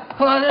 Yeah,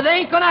 well, they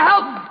ain't going to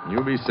help.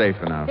 You'll be safe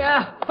enough.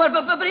 Yeah, but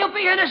he'll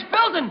be in this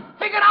building,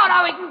 figuring out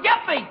how he can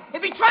get me.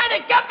 He'll be trying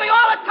to get me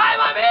all the time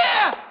I'm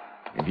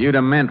here. If you'd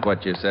have meant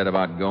what you said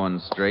about going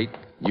straight,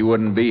 you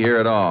wouldn't be here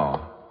at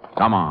all.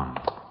 Come on.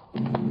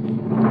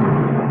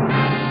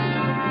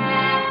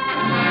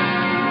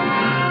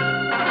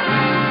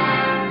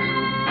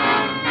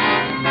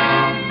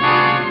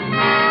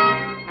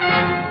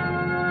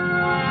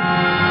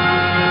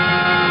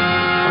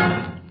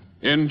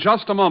 In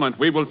just a moment,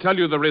 we will tell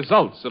you the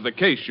results of the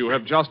case you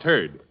have just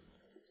heard.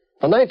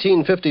 The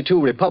 1952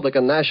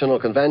 Republican National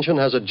Convention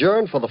has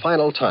adjourned for the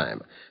final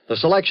time. The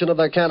selection of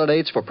their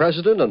candidates for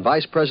president and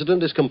vice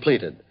president is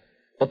completed.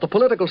 But the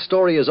political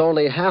story is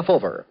only half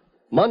over.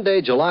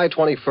 Monday, July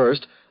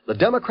 21st, the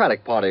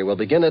Democratic Party will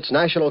begin its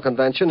national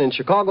convention in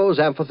Chicago's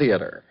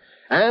amphitheater.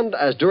 And,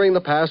 as during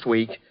the past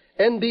week,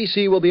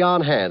 NBC will be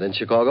on hand in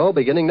Chicago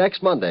beginning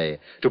next Monday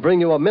to bring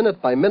you a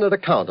minute-by-minute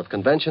account of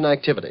convention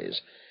activities.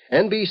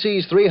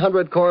 NBC's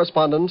 300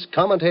 correspondents,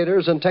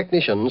 commentators, and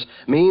technicians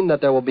mean that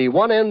there will be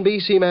one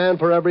NBC man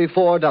for every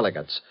 4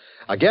 delegates.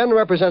 Again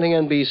representing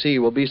NBC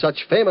will be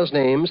such famous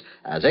names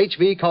as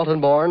H.V.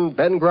 Kaltenborn,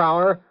 Ben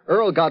Grauer,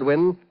 Earl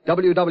Godwin,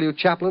 W.W.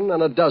 Chaplin,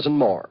 and a dozen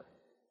more.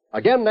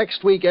 Again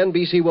next week,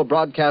 NBC will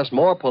broadcast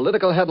more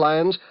political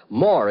headlines,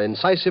 more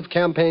incisive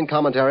campaign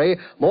commentary,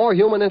 more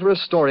human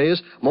interest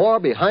stories, more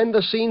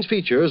behind-the-scenes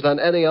features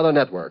than any other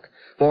network.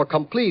 For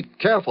complete,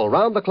 careful,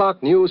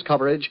 round-the-clock news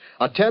coverage,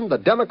 attend the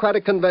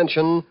Democratic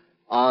Convention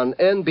on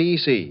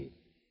NBC.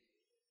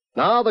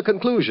 Now the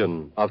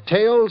conclusion of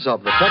Tales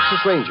of the Texas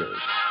Rangers.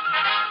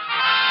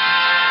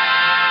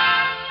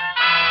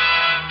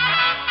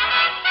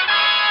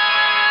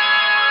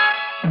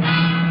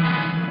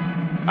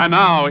 And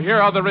now, here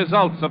are the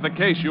results of the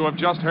case you have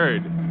just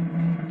heard.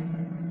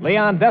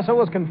 Leon Desser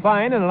was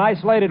confined in an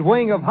isolated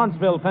wing of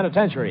Huntsville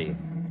Penitentiary.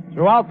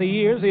 Throughout the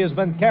years, he has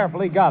been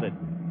carefully guarded.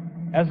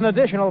 As an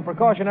additional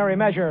precautionary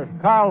measure,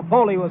 Carl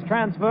Foley was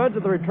transferred to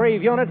the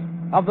retrieve unit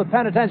of the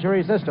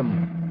penitentiary system.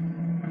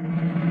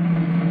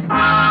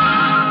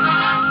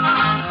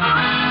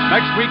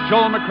 Next week,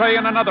 Joel McCrea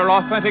in another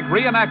authentic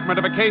reenactment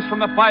of a case from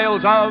the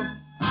files of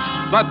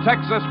the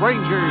Texas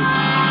Rangers.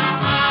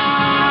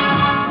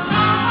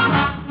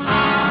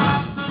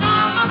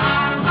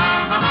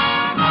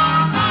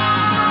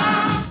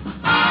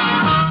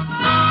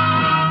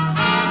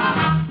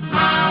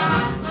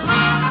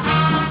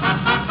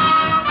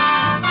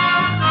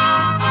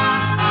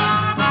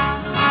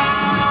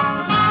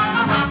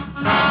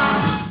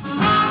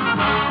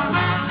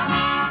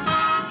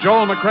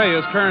 Joel McCrea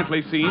is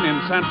currently seen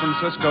in San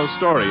Francisco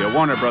Story, a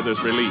Warner Brothers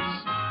release.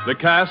 The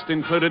cast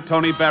included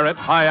Tony Barrett,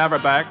 Hy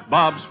Averback,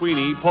 Bob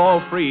Sweeney,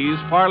 Paul Frees,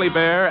 Parley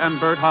Bear, and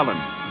Bert Holland.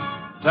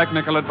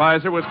 Technical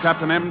advisor was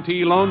Captain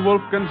M.T. Lone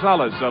Wolf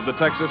Gonzalez of the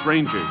Texas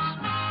Rangers.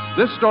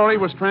 This story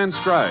was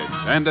transcribed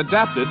and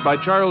adapted by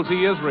Charles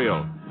E.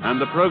 Israel,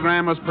 and the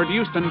program was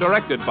produced and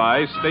directed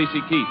by Stacy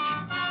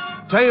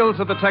Keach. Tales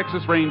of the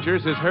Texas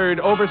Rangers is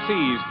heard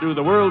overseas through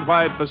the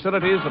worldwide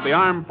facilities of the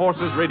Armed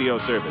Forces Radio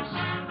Service.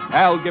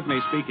 Al Gibney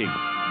speaking.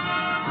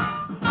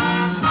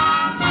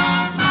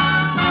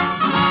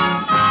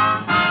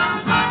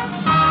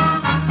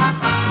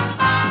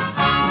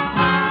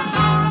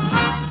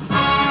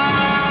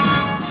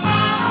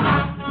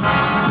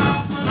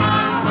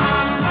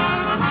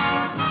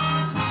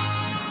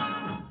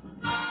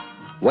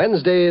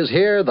 Wednesdays,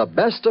 hear the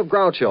best of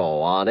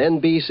Groucho on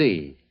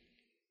NBC.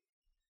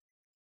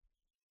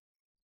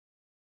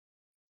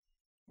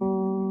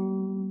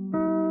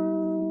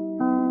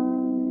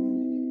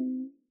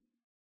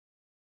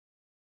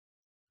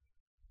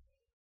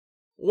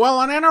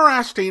 Well, an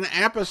interesting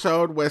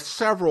episode with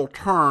several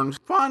turns.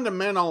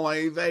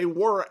 Fundamentally, they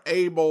were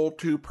able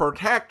to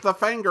protect the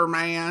Finger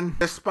Man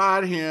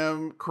despite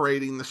him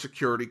creating the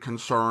security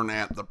concern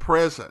at the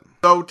prison.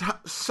 Though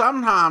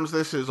sometimes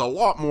this is a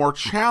lot more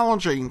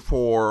challenging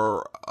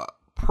for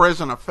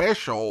prison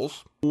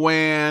officials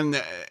when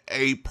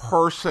a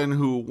person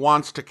who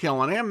wants to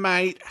kill an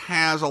inmate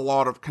has a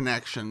lot of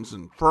connections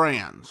and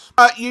friends.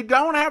 But you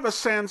don't have a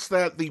sense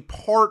that the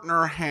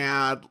partner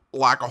had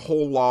like a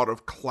whole lot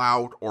of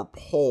clout or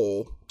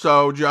pull,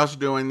 so just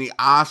doing the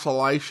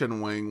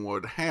isolation wing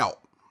would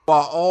help,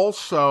 while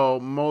also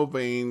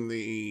moving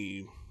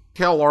the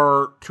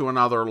killer to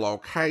another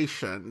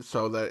location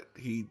so that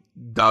he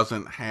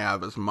doesn't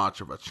have as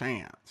much of a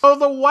chance. So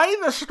the way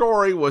the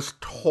story was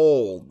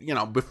told,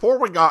 before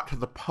we got to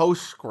the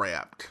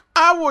postscript,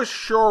 I was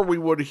sure we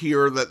would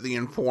hear that the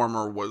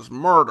informer was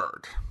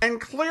murdered.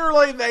 And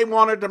clearly they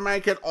wanted to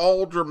make it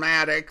all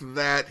dramatic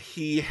that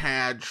he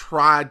had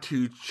tried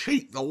to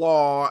cheat the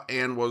law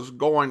and was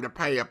going to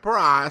pay a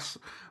price,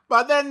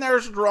 but then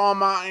there's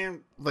drama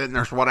and then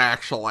there's what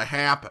actually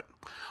happened.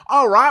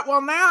 All right,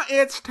 well, now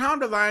it's time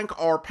to thank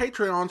our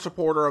Patreon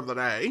supporter of the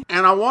day.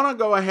 And I want to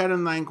go ahead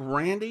and thank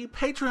Randy,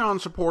 Patreon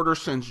supporter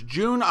since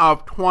June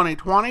of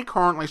 2020,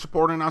 currently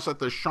supporting us at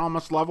the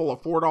Shamus level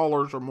of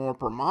 $4 or more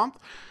per month.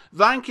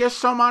 Thank you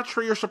so much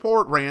for your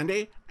support,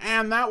 Randy.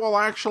 And that will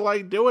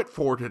actually do it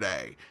for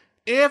today.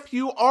 If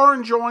you are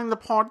enjoying the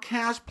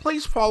podcast,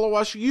 please follow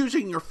us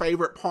using your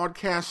favorite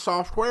podcast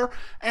software,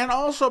 and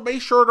also be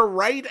sure to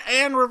rate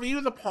and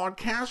review the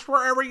podcast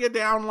wherever you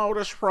download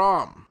us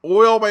from.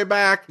 We'll be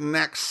back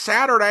next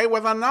Saturday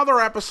with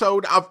another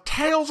episode of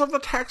Tales of the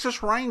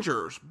Texas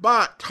Rangers,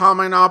 but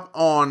coming up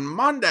on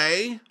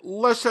Monday,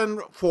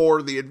 listen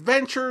for the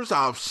adventures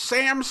of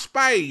Sam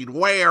Spade,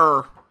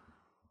 where...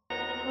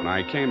 When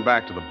I came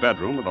back to the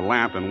bedroom with a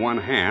lamp in one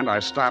hand,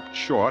 I stopped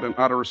short in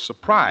utter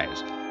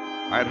surprise.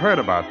 I'd heard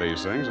about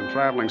these things in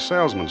traveling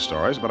salesman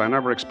stories, but I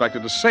never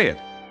expected to see it.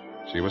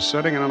 She was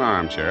sitting in an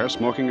armchair,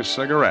 smoking a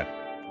cigarette.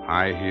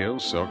 High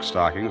heels, silk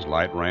stockings,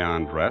 light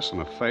rayon dress,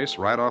 and a face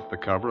right off the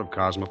cover of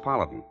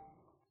Cosmopolitan.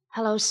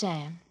 Hello,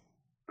 Sam.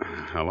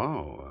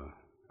 Hello.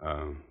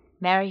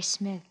 Mary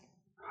Smith.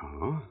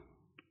 Huh?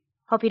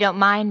 Hope you don't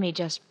mind me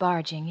just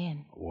barging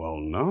in. Well,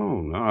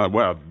 no.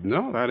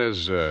 No, that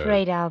is,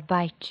 Afraid I'll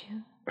bite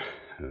you?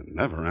 It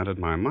never entered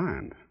my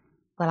mind.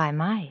 Well, I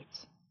might.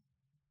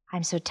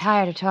 I'm so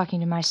tired of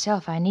talking to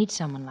myself, I need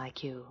someone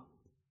like you.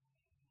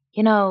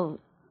 You know,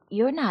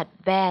 you're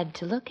not bad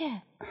to look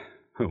at.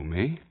 Who,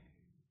 me?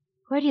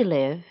 Where do you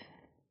live?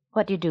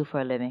 What do you do for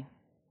a living?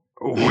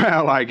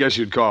 Well, I guess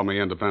you'd call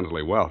me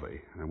independently wealthy.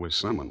 I wish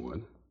someone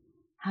would.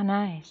 How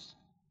nice.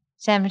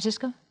 San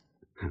Francisco?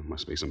 There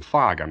must be some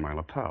fog on my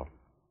lapel.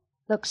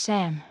 Look,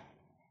 Sam,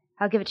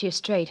 I'll give it to you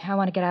straight. I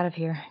want to get out of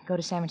here, go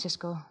to San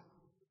Francisco.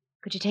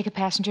 Could you take a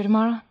passenger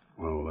tomorrow?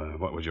 Well,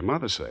 what would your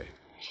mother say?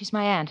 She's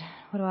my aunt.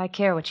 What do I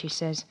care what she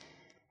says?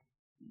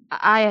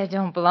 I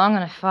don't belong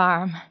on a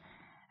farm.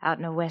 Out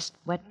in a west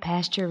wet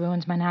pasture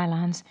ruins my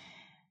nylons.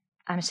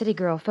 I'm a city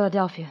girl,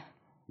 Philadelphia.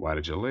 Why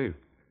did you leave?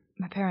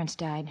 My parents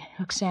died.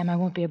 Look, Sam, I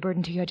won't be a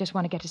burden to you. I just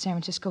want to get to San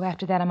Francisco.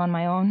 After that, I'm on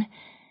my own.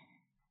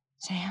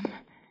 Sam,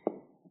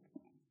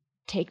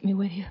 take me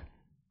with you.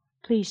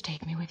 Please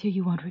take me with you.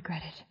 You won't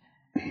regret it.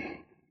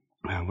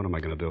 Well, what am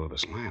I going to do with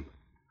this lamp?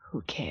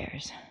 Who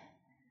cares?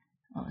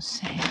 Oh,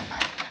 Sam.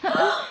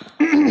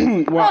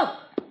 Well,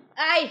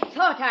 I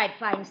thought I'd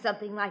find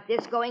something like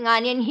this going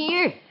on in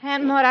here.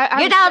 Aunt Maud,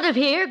 Get out of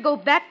here. Go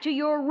back to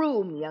your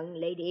room, young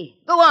lady.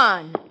 Go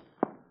on.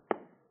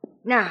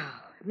 Now,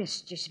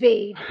 Mr.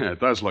 Spade. It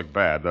does look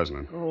bad, doesn't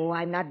it? Oh,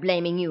 I'm not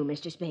blaming you,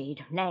 Mr.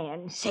 Spade.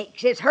 Nan's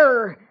sakes, it's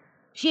her.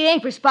 She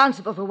ain't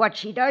responsible for what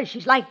she does.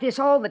 She's like this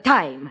all the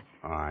time.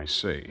 I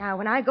see. Now,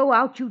 when I go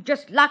out, you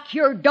just lock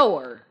your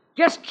door.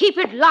 Just keep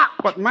it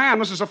locked. But, ma'am,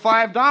 this is a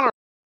 $5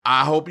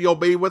 I hope you'll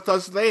be with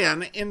us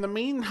then. In the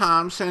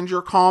meantime, send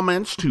your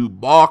comments to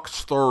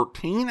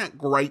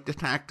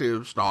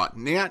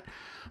box13@greatdetectives.net.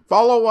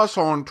 Follow us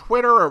on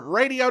Twitter at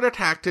Radio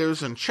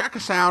Detectives and check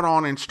us out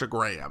on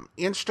Instagram,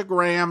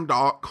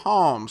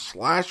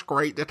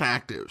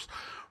 instagram.com/greatdetectives.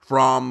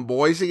 From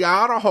Boise,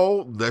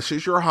 Idaho, this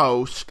is your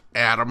host,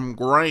 Adam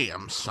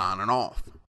Graham, signing off.